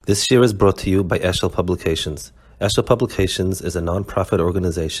This year is brought to you by Eshel Publications. Eshel Publications is a non-profit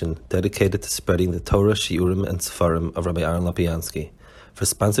organization dedicated to spreading the Torah, Shiurim, and Sefarim of Rabbi Aaron Lapiansky. For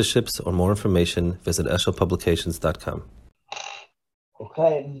sponsorships or more information, visit eshelpublications.com.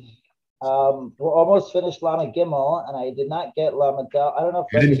 Okay, we're almost finished Lama Gimel, and I did not get Lama Del. I don't know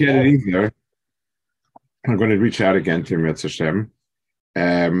if I didn't get it either. I'm going to reach out again to Metz Hashem.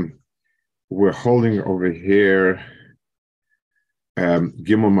 We're holding over here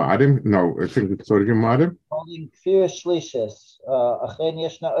Gimel Ma'adim. No, I think it's Gimel Ma'adim. Holding Kfir Shlishis. Achen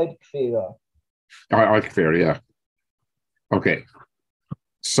Yeshna Oid Kfira. Oid Kfir, yeah. Okay.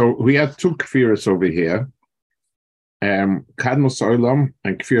 So we had two Kfiras over here. Kadmos Olam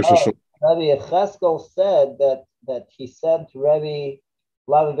and Kfir Shashul. Rabbi Yecheskel said that he sent Rabbi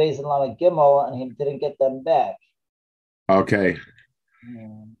Lama Beis and Lama Gimel, and he didn't get them back. Okay.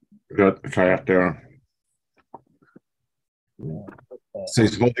 Good. Try out there. Okay. So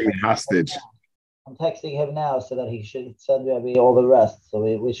he's holding me hostage. I'm texting him now so that he should send Rabbi all the rest, so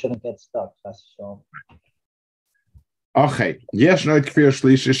we shouldn't get stuck. That's sure. Okay. Yes, nooit Kfir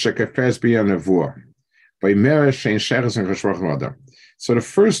Shlish shekefes b'yanavur. By Meresh shein sheres and Geshvach Mother. So the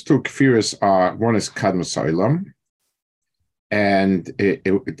first two Kfiras are, one is Kadmos Olam, and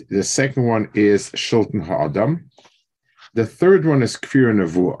the second one is Shultan Ha'adam. The third one is Kfir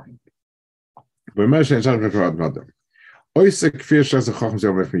Nevuah. By Meresh shein sheres and Geshvach Mother. So it's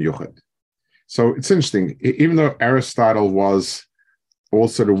interesting, even though Aristotle was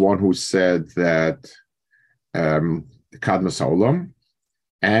also the one who said that Kadmos Olam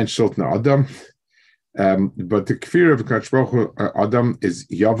and Shultan Adam, but the Kfir of Kachbroch Adam is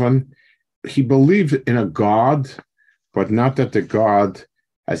Yavan. He believed in a God, but not that the God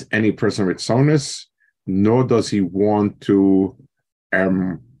has any personal ritzonus, nor does he want to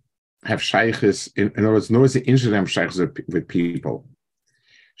have shaykhs. In other words, nor is he interested in shaykhs with people.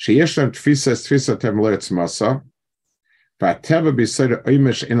 Sheyeshem tfisa temloetz masa, va'teva b'seder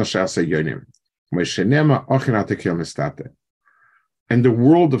oimesh eno shasa yonim, moishenema ochinate kil mistate. In the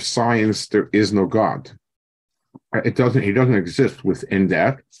world of science, there is no God. He doesn't exist within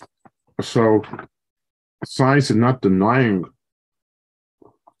that. So science is not denying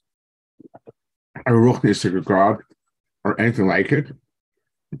a ruchnistic God or anything like it,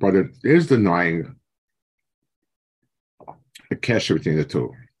 but it is denying the kesher between the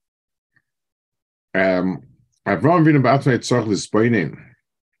two. Avram v'inu b'atzmei tzorch l'spoinin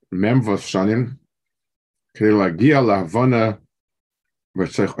memvav shanim k'dei lagia lahavana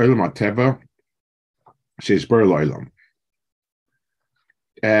v'tzorch olam ha'teva she'isbar l'olam.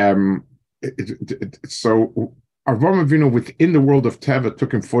 So Avram Avinu within the world of Teva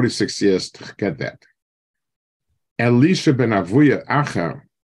took him 46 years to get that. Elisha ben Avuya Acher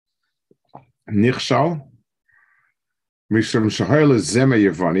Nichshal Mishram Shahayla Zeme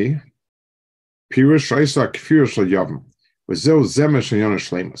Yevani Pirush Isa Kfir Shal Yavam V'zeu Zeme Shayona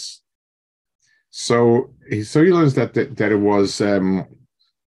Shlemus. So he learns that it was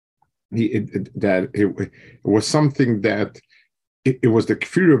it was something that it was the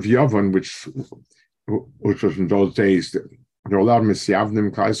Kfir of Yavan, which was in those days there were a lot of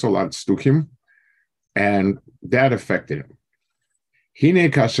misyavnim kaisel, a lot of stukim, and that affected him.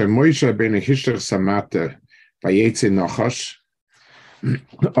 Hine kasher Moshe ben Hishter Samata vayetze Nachash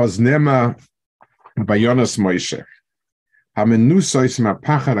az nema bayonas Moshe hamenusois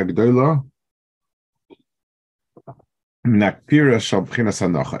mapachar agdola nakpira shal bchinas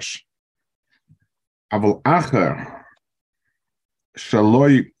hanachash aval acher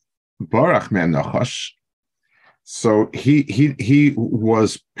shaloi barach men nachash. So he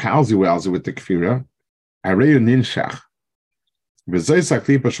was palsy-walsy with the kfira. Areyu ninshach. V'zayis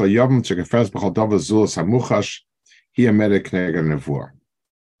haklipa shal yavam tzegefes b'chal dava zulas hamuchash hi amedik nega nevuah.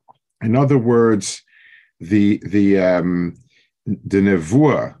 In other words, the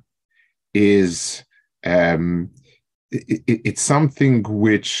nevuah is it's something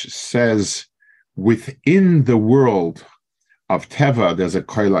which says within the world of Teva there's a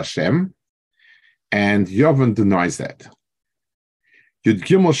Koil Hashem, and Yovan denies that. Yud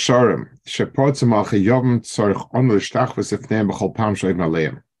Gimel Sharim Shepotze Malche Yovan Tzorich Ono L'Shtach V'Sifneim B'Chol Pam Shoyim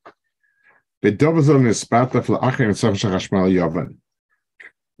Aleim B'Dovazol Nispat L'Achir Nitzach Shachashmal Yovan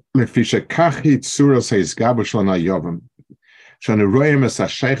Lefi Shekach Hi Tzuras HaYizgabu Shalana Yovan Shana Royim Es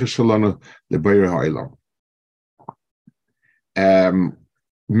HaSheicha Shalana L'Beir HaOlam.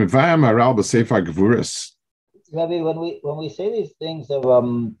 Mevayim Aral B'Sefer Gevuras. Rabbi, when we say these things of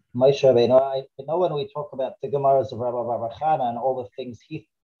Moshe Rabbeinu, I know when we talk about the Gemaras of Rabbi Chana and all the things he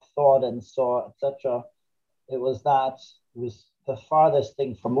thought and saw, etc., it was the farthest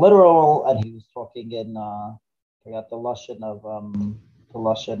thing from literal, and he was talking in I forgot the lashon of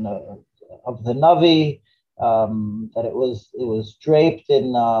lashon of the Navi, that it was draped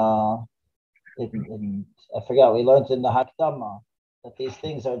in I forgot, we learned in the Hakdama that these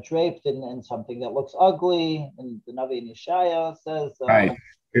things are draped in something that looks ugly, and the Navi Yeshaya says right.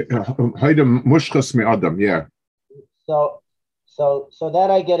 Mushkas mi Adam, yeah. So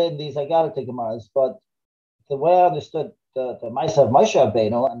that I get in these Agarata Gemaras, but the way I understood the Ma'aseh of Moshe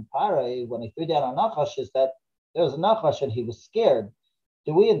Rabbeinu and Parai when he threw down a Nachash is that there was a Nachash and he was scared.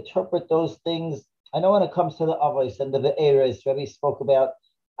 Do we interpret those things? I know when it comes to the Avos and the Ve'eres, Rebbe spoke about,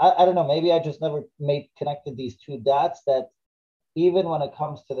 I don't know, maybe I just never connected these two dots, that even when it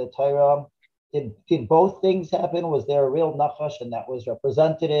comes to the Torah, did both things happen? Was there a real Nachash and that was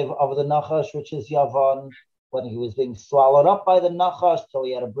representative of the Nachash, which is Yavan, when he was being swallowed up by the Nachash till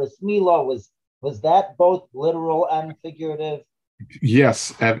he had a bris milah? Was that both literal and figurative?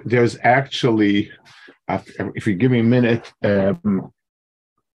 Yes, there's actually, if you give me a minute,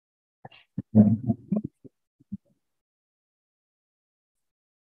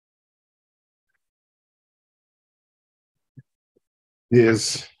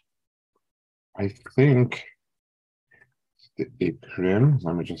 there's, I think, the Ikrim.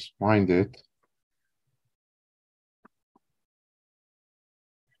 Let me just find it.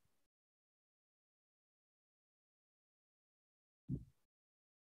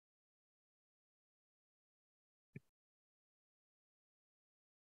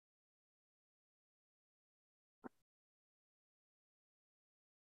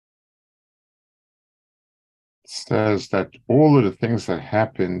 Says that all of the things that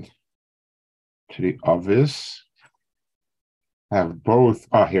happened to the Avis have both.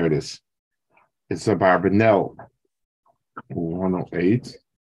 Oh, here it is. It's a Barbanel 108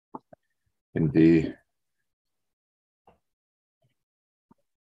 in the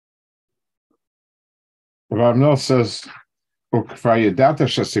Barbanel says, "Ukvayedata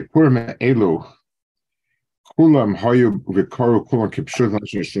shasipur me'elu kulam hayu v'koru kulam kipshud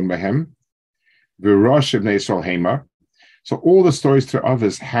l'shishum behem." So all the stories to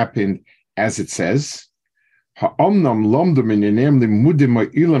others happened as it says. But there's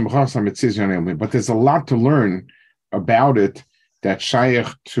a lot to learn about it that shaykh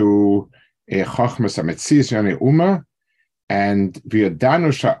to Chachmas HaMetzias Yanei Uma, and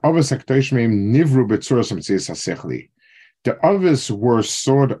v'yadanu sha'avos hakdoshim nivru b'tzuras HaMetzias HaSechli. The others were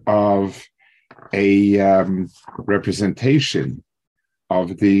sort of a representation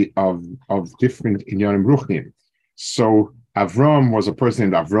of different inyanim ruchnim. So Avram was a person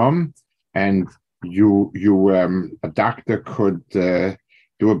named Avram, and a doctor could do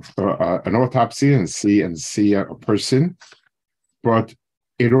an autopsy and see a person, but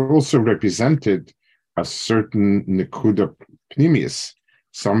it also represented a certain nekuda pnimius,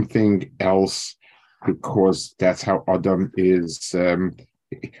 something else, because that's how Adam is. Adam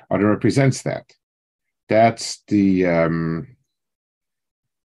represents that. That's the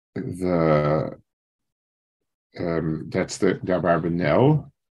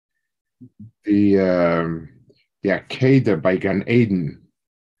Abarbanel. The Akedah by Gan Eden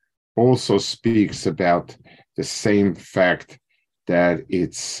also speaks about the same fact that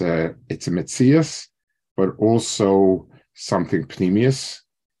it's a Metzias, but also something pnimius.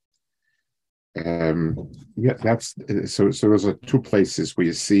 That's so. Those are two places where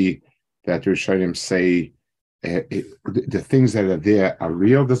you see that Rishonim say the things that are there are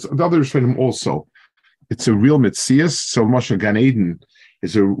real. There's the other Rishonim also. It's a real Metzias. So Moshe Gan Eden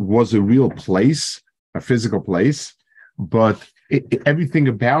was a real place, a physical place, but everything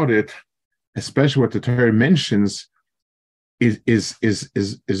about it, especially what the Torah mentions, is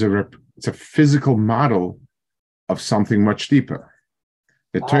a physical model of something much deeper.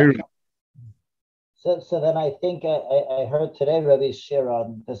 The Torah. So then I think I heard today Rabbi Shir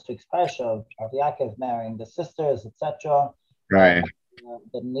on this week's parsha of Yaakov marrying the sisters, etc. Right.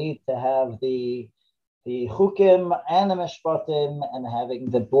 The need to have the chukim and the mishpatim, and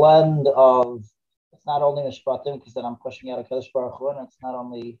having the blend of, it's not only mishpatim, because then I'm pushing out a Kadosh Baruch Hu, and it's not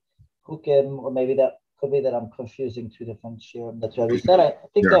only chukim, or maybe that could be that I'm confusing two different shirim. That's what we said. I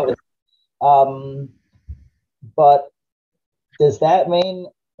think that was. But does that mean?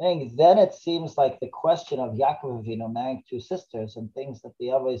 Then it seems like the question of Yaakov Avinu marrying two sisters and things that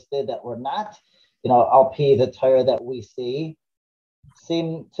the others did that were not, al pi the Torah that we see,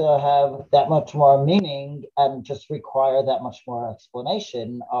 seem to have that much more meaning and just require that much more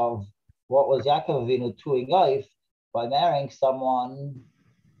explanation of what was Yaakov Avinu doing life by marrying someone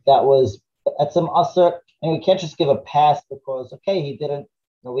that was at some usher. And we can't just give a pass because, okay, he didn't,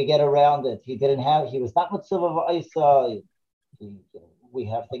 we get around it. He was not mitzvah v'isa. We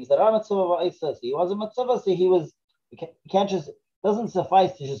have things that are mitzvah v'isa. So he wasn't mitzvah, so he was, you can't just doesn't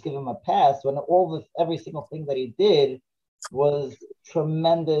suffice to just give him a pass when every single thing that he did was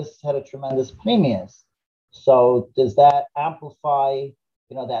tremendous, had a tremendous premius. So does that amplify,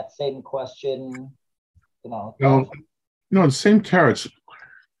 that same question, No, the same teretz.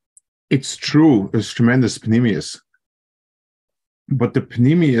 It's true, there's tremendous panemius, but the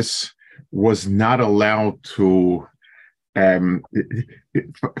panemius was not allowed to,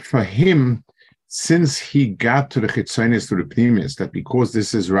 for him, since he got to the chitzonis, to the panemius, that because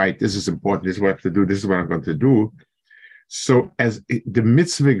this is right, this is important, this is what I have to do, this is what I'm going to do. So as the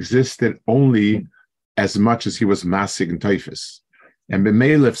mitzvah existed only as much as he was masig and typhus. And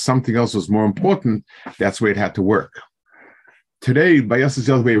b'meil, if something else was more important, that's where it had to work. Today, by us, it's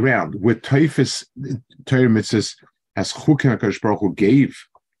the other way around. With typhus, Torah mitzvahs, as Chukim HaKadosh Baruch Hu gave,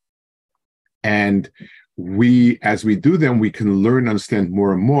 and as we do them, we can learn and understand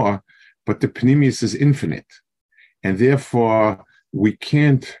more and more, but the Pnimius is infinite. And therefore, we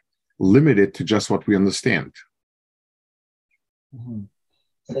can't limit it to just what we understand. Mm-hmm.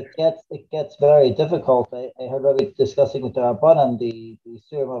 So it gets very difficult. I heard Rabbi discussing with the Rabbanan the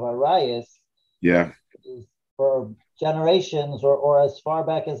Surim of Arayas. Yeah. For generations, or as far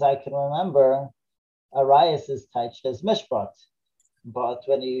back as I can remember, Arayas is touched as Mishpat. But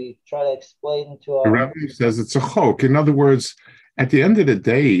when you try to explain to the Rabbi says it's a chok. In other words, at the end of the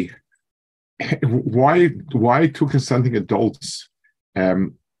day, why took something adults?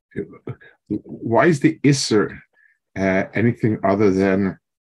 Why is the Isser anything other than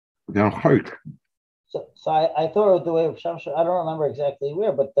chok? So I thought the way of Shamshur, I don't remember exactly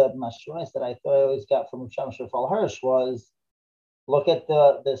where, but the mashronis that I thought I always got from Shamshur Fal Hirsch was, look at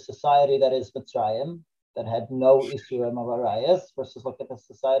the society that is Mitzrayim, that had no Isurim of Arayas, versus look at the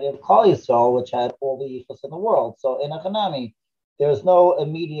society of Klal Yisrael, which had all the yichus in the world. So in a Hanami, there's no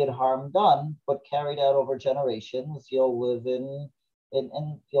immediate harm done, but carried out over generations, you'll live in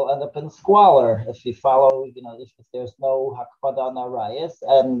you'll end up in squalor if you follow, if there's no hakpada on Arayas,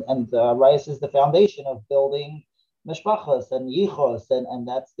 and Arayas is the foundation of building mishpachas and yichos, and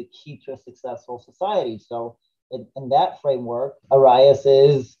that's the key to a successful society. So in that framework, Arayas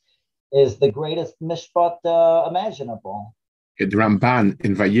is the greatest mishpat imaginable. The Ramban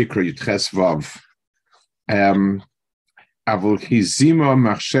in Vayikra Yitches Vav, Avol Hizima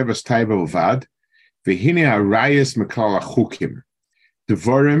Machshavas Taiba Uvad, Vehine Arayas Meklal Achukim.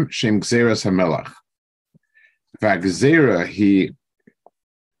 Devorim Shem Gzeras Hamelach. Vagzera he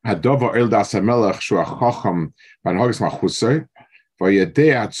Hadova Eldas Hamelach Shua Chacham Van Hogs Machusay.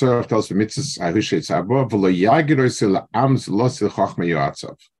 Vayadeh Atzor tells the mitzvahs Ahishet Sabo V'lo Yagiroy Ams Losil Chachma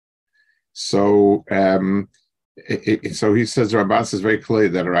Yoatzav. So so he says, Rabbah is very clear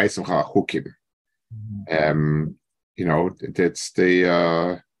that Arayis Chachukim. That's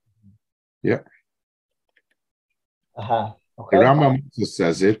the yeah. Okay. The Rambam also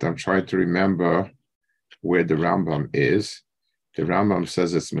says it. I'm trying to remember where the Rambam is. The Rambam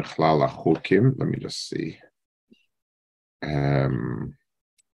says it's Mechlal Achukim. Let me just see. I can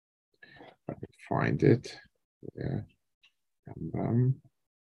find it. Yeah. Rambam.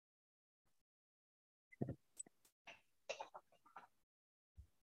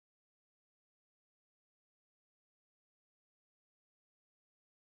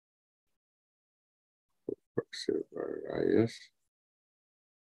 Yes.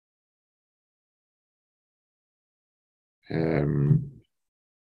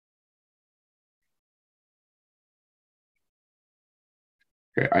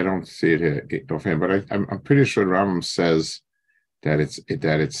 Okay, I don't see it here offhand, but I'm pretty sure Rambam says that it's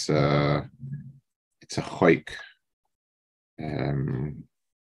a choik.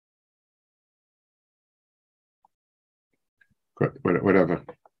 Whatever.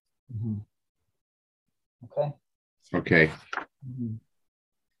 Mm-hmm. Okay. Okay. Mm-hmm.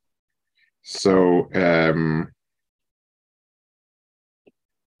 So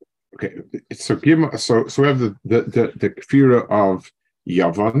okay. So we have the kfira of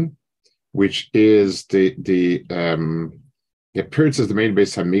Yavan, which is the appearance as the main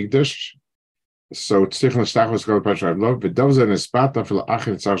base Hamikdash. So tzrichon shtachos kol pashav lov v'dovzen espat afil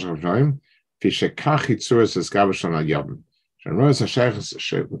achin tzarshach v'noim v'shekach hitzuras esgabashon al Yavan.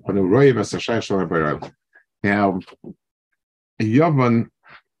 Now, Yavan,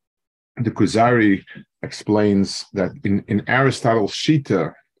 the Kuzari explains that in Aristotle's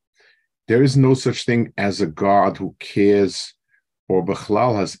Shita, there is no such thing as a God who cares or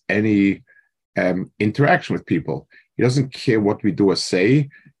Bechlal has any interaction with people. He doesn't care what we do or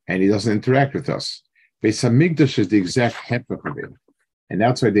say, and he doesn't interact with us. Beis Hamikdash is the exact hepech of it, and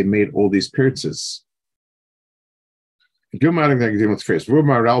that's why they made all these pirzas.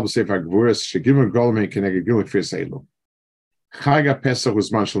 Chag Pesach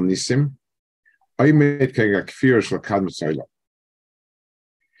was man shel nisim. Oimed kega kfir shel kad mitzayla.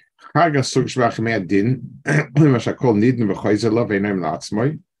 Chag Sug Shvach Mei Din. Ma shakol nidin v'choyzela v'einaim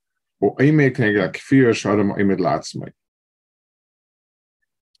la'atzmai. O oimed kega kfir shel adam oimed la'atzmai.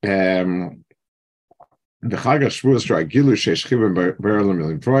 The Chag Shavuos shel Gilu sheish chivim b'erlam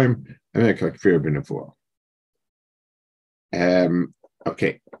milim oimed kega kfir b'nevuah.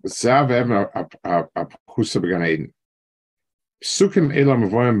 Okay, Zav Husa Gan Eden. Sukim Elam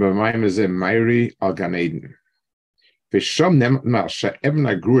Voim B'Mayim Ze Mayri Al Gan Eden. V'Sham Nemar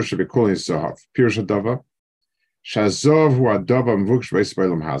She'Evna Grua She'Bekolin Zohav Pirush Adava Shazov Hu Adava Mvuksh V'Es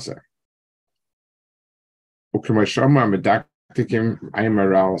B'Elam Hazeh. Ukimay Shama Medaktikim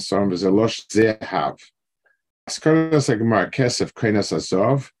Aymaral Som V'Zelosh Zehav. Askaras Agmar Kesef Kainas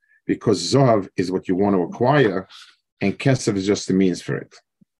Azov, because Zohav is what you want to acquire, and kesef is just the means for it.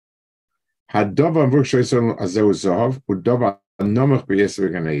 Hadova v'kshoyson azeu zahav udova nomach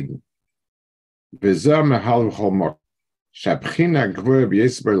b'yesef Gan Eden. V'zeh mehal v'chol mok. Shabchina gvur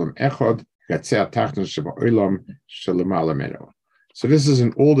b'yesef b'olam echad gatzeh atachton sheba'olam shelemala meno. So this is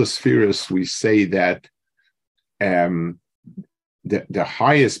in all the spheres we say that the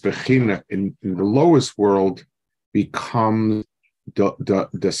highest bechina in the lowest world becomes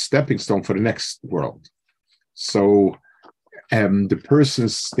the stepping stone for the next world. So the person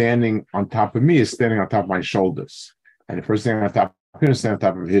standing on top of me is standing on top of my shoulders, and the person standing on top of him is standing on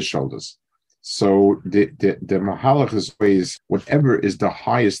top of his shoulders. So the mahalach is ways whatever is the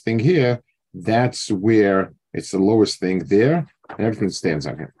highest thing here, that's where it's the lowest thing there, and everything stands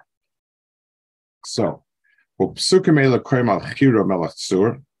on him. So psukim ela koyim al chira melach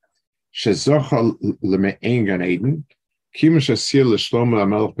tzur shezocha leme'en Gan Eden kim shasir l'shlomo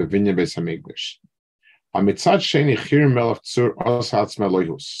hamelech bevinyan beis hamikdash. Amitzad sheni chir melech tzur os hatzma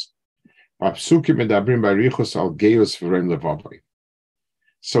loyhus. V'apsukim medabrim barichus al geus v'reim levavoi.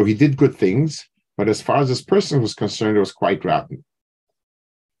 So he did good things, but as far as this person was concerned, it was quite rotten.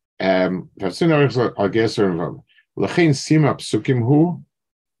 L'chein sima psukim hu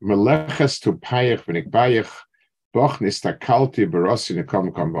meleches tu payich v'nikbayich boch nistakalti b'rosi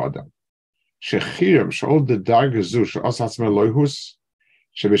nekom kom v'adam. Shechirem sh'ol de darge zu she'os hatzma loyhus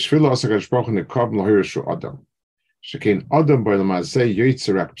שבשביל עושה הקדוש ברוך הוא נקוב להויר שהוא אדם. שכן אדם בעולם הזה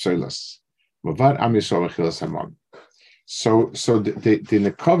יוצא רק פסולס. מובן עם ישראל וחילס המון. So the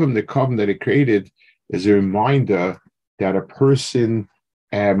nekovim that he created is a reminder that a person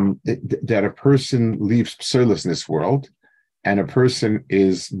leaves pseulis in this world, and a person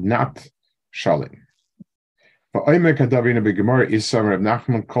is not shalim. Va'omer kadavina b'gemara isam Reb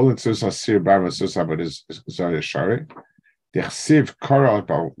Nachman kolin sus asir bar v'sus abad is zayah shari. Dechsiv kara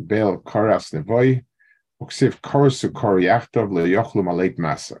bel karas nevoi, uksiv karasu kari yachtov leyochlu maleit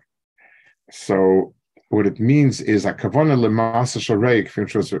masa. So what it means is a kavana lemasa shareik.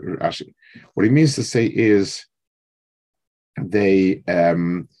 What he means to say is the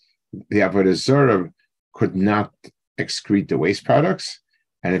avodah zarah could not excrete the waste products,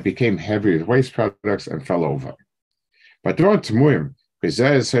 and it became heavy with waste products and fell over. But don't muim because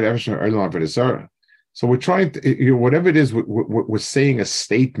that is said everything early on avodah zarah. So we're trying to, whatever it is, we're saying a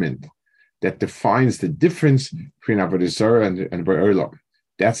statement that defines the difference between avodah zarah and ba'olam.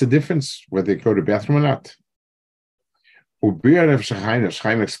 That's the difference whether they go to the bathroom or not.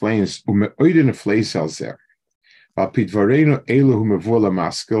 Chaim explains,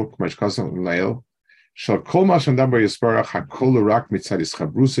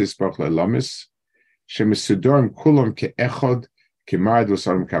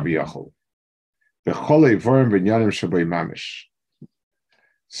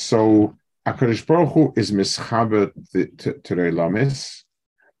 so HaKadosh Baruch Hu is mischaber to the Elamis,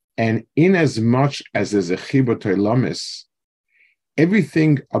 and in as much as there's a chibur to Elamis,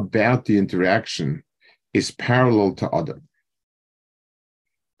 everything about the interaction is parallel to Adam.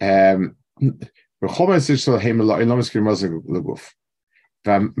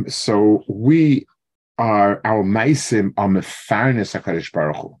 So we are, our meisim are mefarnes HaKadosh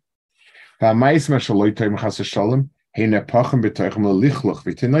Baruch Hu. And the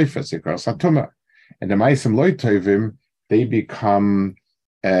ma'asim lo tovim, they become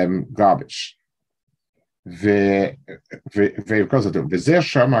garbage. V'zeh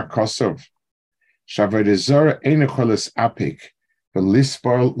shama kosov shavodah zarah ein choles apik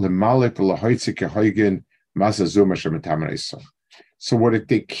v'lispol lemalik v'lahoitzik kehoigen mazazuma shemetamarisa. So what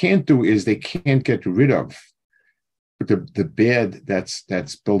they can't do is they can't get rid of the bad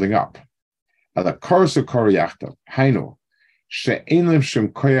that's building up. Ala korsu koriyachta hainu she'ein lem shem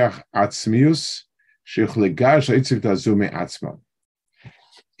koyach atzmius sheichlegash ha'itziv dazume atzma.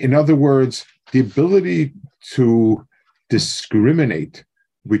 In other words, the ability to discriminate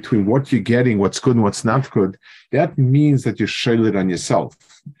between what you're getting, what's good and what's not good, that means that you're shaylit on yourself.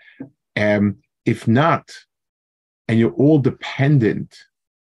 If not, and you're all dependent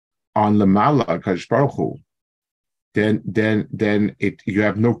on Lamala, Kadosh Baruch Hu, then you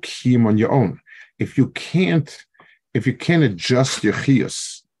have no kiyum on your own. If you can't adjust your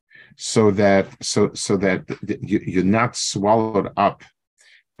chiyus so that you're not swallowed up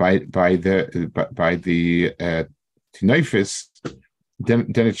by the tinofis, then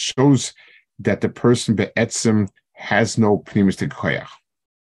it shows that the person be'etzem has no pnimistic koyach.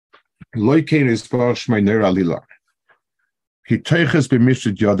 Loikein is shmei ner alila. He teiches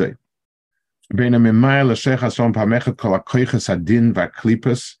b'mishud yodei. Bein ha'mimayel l'shech hasom pamechet kol ha'koyches hadin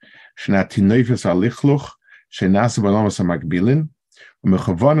v'aklipas shna tinofis ha'lichluch shenas b'lamas ha'makbilin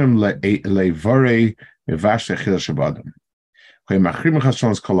u'mechavonim le'vorei mevash le'chil shabadam. Hoy machrim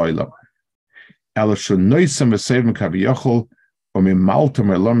chashons kol oilam. Ela shunoisam v'sevim kaviyochol u'mimaltum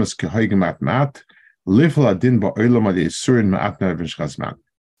elomas kehoygim matmat lifel adin ba'olam ad yisurin ma'atna v'shchazman.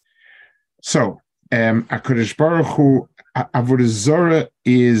 So, HaKadosh Baruch Hu, Avodah Zarah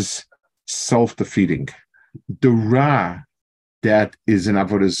is self-defeating. The Ra that is in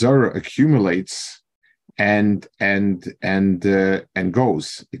Avodah Zarah accumulates and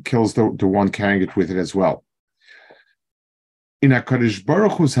goes. It kills the one carrying it with it as well. In HaKadosh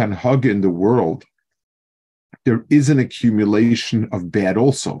Baruch Hu's Hanhaga in the world, there is an accumulation of bad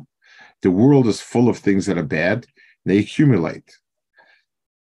also. The world is full of things that are bad. They accumulate.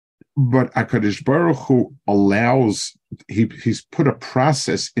 But HaKadosh Baruch Hu allows, he's put a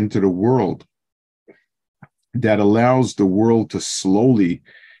process into the world that allows the world to slowly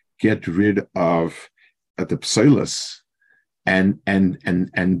get rid of the psilus. And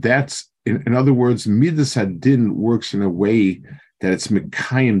that's, in other words, Midas Hadin works in a way that it's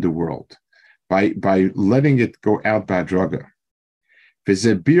mekayim the world by letting it go out by draga.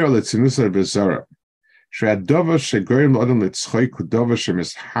 V'zebir le'tzinusa v'zara. She'adova she'goyim l'odom le'tzchoy kudova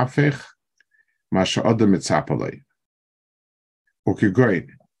she'mishafech ma she'odom mitzapalei. U'kegoyin,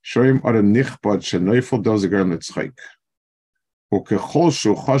 shoyim odom nichbod she'noifel doze goyim le'tzchoy. U'kechol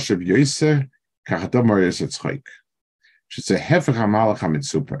shu choshev yoyse kachadom mar yose tzchoy. She'tze hefech ha'malach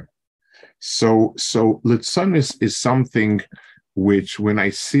ha'mitzuper. So litzonis is something which, when I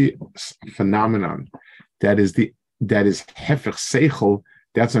see a phenomenon that is hefech seichel,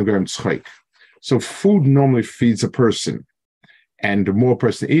 that's not going tzchoik. So food normally feeds a person, and the more a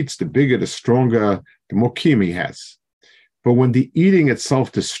person eats, the bigger, the stronger, the more kiyum he has. But when the eating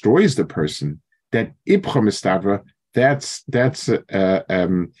itself destroys the person, that ipcha mistavra, that's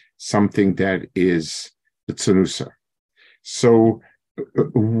something that is the tzanusa. So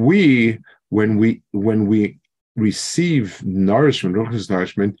when we receive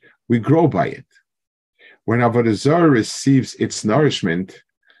nourishment, we grow by it. When Avodah Zarah receives its nourishment,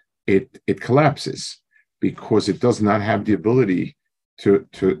 it collapses because it does not have the ability to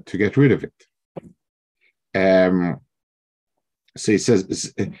get rid of it. So he says,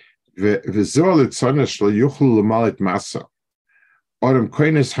 "V'zor litzana shlo yuchlu l'malit masa, odem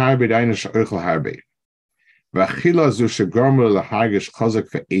koines harbe deine sh'oichel harbe, v'achila zu shegormu l'hargish chazak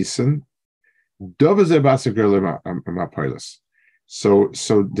ve'esen, dova ze basager l'mapoilas." So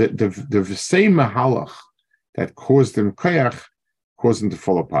the same mahalach that caused them koyach caused them to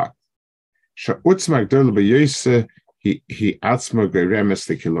fall apart. Sha'utzma gdol b'yose he atzma geremes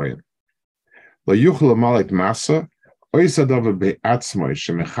lekiloyim. Lo yuchel l'malit masa oisa dova be'atzma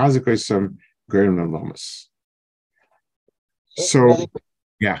shemechazik oisam gerem l'lomas. So,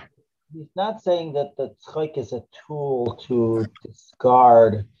 yeah. He's not saying that the tzchok is a tool to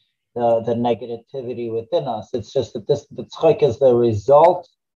discard the negativity within us. It's just that the tzchok is the result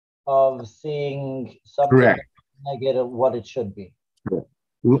of seeing something Correct. negative, what it should be.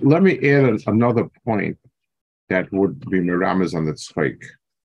 Let me add another point that would be miramas on the tzchok.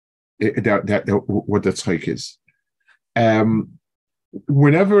 That what the tzchok is.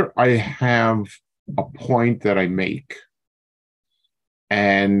 Whenever I have a point that I make,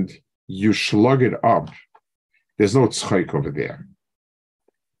 and you slug it up, there's no tzchok over there.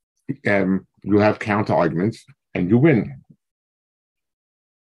 You have counter arguments, and you win.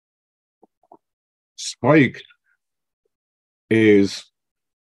 Tzchok is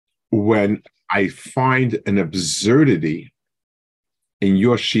when I find an absurdity in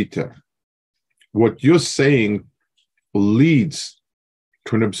your shita. What you're saying leads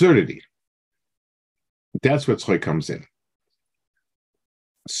to an absurdity. That's where tzchok comes in.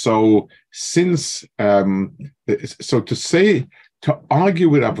 So since to argue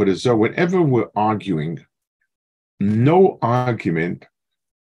with Avodah Zarah, whenever we're arguing, no argument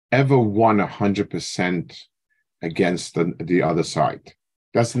ever won 100% against the other side.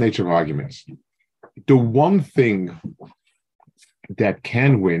 That's the nature of arguments. The one thing that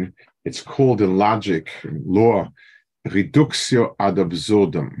can win, it's called in logic, law, reductio ad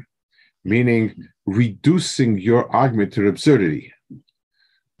absurdum, meaning reducing your argument to absurdity.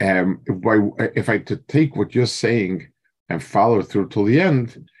 If I to take what you're saying and follow through till the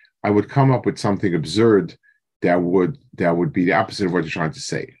end, I would come up with something absurd that would be the opposite of what you're trying to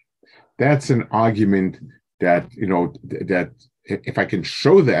say. That's an argument that, that if I can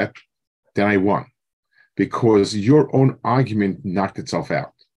show that, then I won, because your own argument knocked itself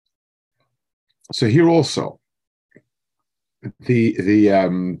out. So here also,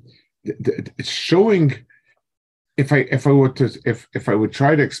 the showing, if I would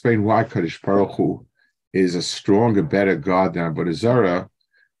try to explain why Kadosh Baruch Hu is a stronger, better God than Avodah Zarah,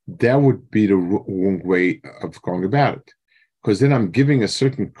 that would be the wrong way of going about it, because then I'm giving a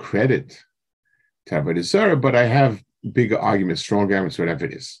certain credit to Avodah Zarah, but I have bigger arguments, stronger arguments, whatever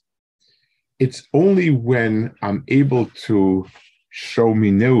it is. It's only when I'm able to show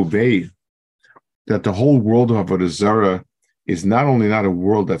Mineu that the whole world of Avodah Zarah is not only not a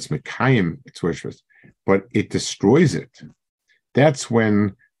world that's Mekayim, its worship, but it destroys it. That's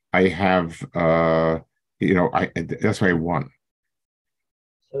when I have, that's why I won.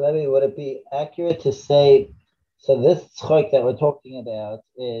 So, Rebbe, would it be accurate to say, so this tzchok that we're talking about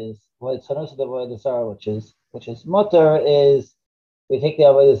is what Chana the Avodah Zarah, which is mutter, is we take the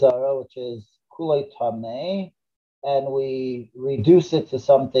Avodah Zarah, which is kulei tamei, and we reduce it to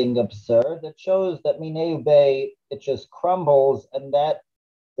something absurd that shows that mineu bay, it just crumbles, and that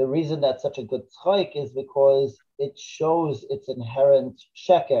the reason that's such a good tzchok is because it shows its inherent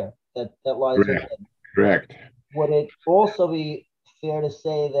sheker that lies within. Correct. Would it also be fair to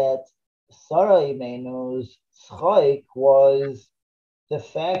say that Sarah Imenu's tzchok was the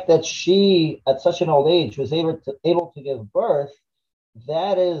fact that she, at such an old age, was able to give birth?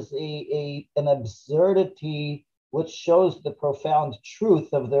 That is an absurdity which shows the profound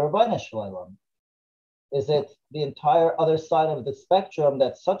truth of the Rabbah Shalom. Is it the entire other side of the spectrum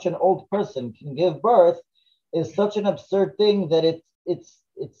that such an old person can give birth is such an absurd thing that it's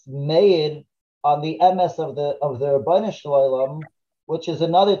made on the MS of the Rabbah Shalom, which is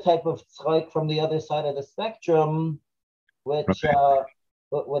another type of tzchok from the other side of the spectrum, which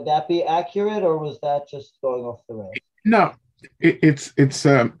would that be accurate, or was that just going off the rails? No, it's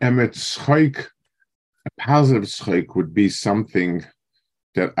tzchok. A positive tzchok would be something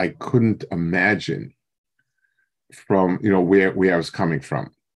that I couldn't imagine from where I was coming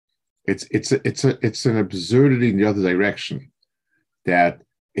from. It's an absurdity in the other direction that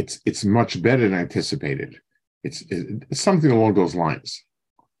it's much better than anticipated. It's something along those lines.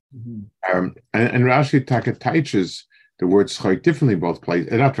 Mm-hmm. And Rashi teaches the word tzchok differently both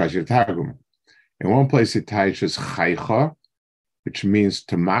places. Not Rashi, Targum. In one place it teaches chaycha, which means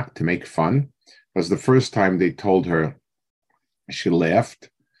to mock, to make fun. Because the first time they told her, she laughed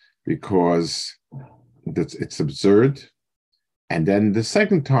because it's absurd, and then the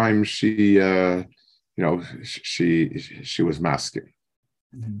second time she was masking.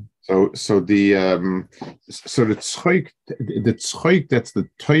 Mm-hmm. So the tzchok that's the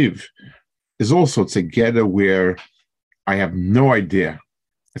toiv is also together where I have no idea.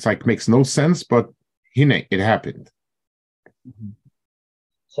 It's like makes no sense, but it happened. Mm-hmm.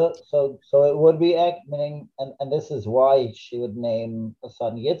 So it would be meaning, and this is why she would name a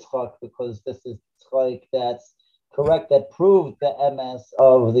son Yitzchak, because this is tzchok that's correct, that proved the MS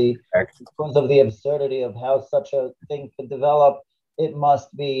of because of the absurdity of how such a thing could develop. It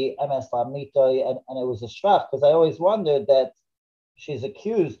must be MS Lamitoy, and it was a straf, because I always wondered that she's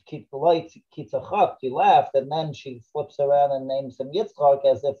accused, keep the lights, keep a chak, you laughed, and then she flips around and names him Yitzchak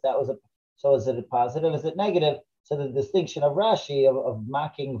as if that was so is it a positive, is it negative? So the distinction of Rashi of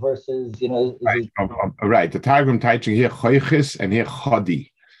mocking versus, right. The Targum teaching here choiches and here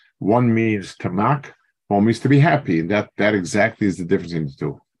chadi. One means to mock, one means to be happy. And that exactly is the difference in the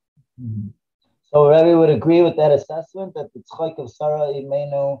two. Mm-hmm. So Rabbi would agree with that assessment that the tzchok of Sarah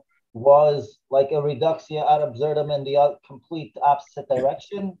Imenu was like a reduxia ad absurdum in the complete opposite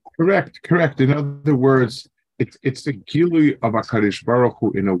direction. Correct. In other words, it's the gilui of HaKadosh Baruch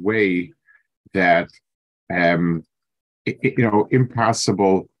Hu in a way that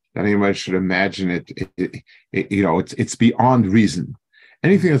impossible that anyone should imagine it. It's beyond reason.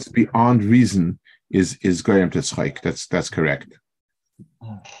 Anything that's beyond reason is going to tzchok. That's correct.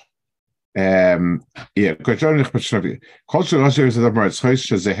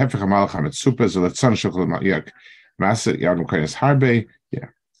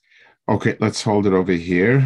 Okay, let's hold it over here.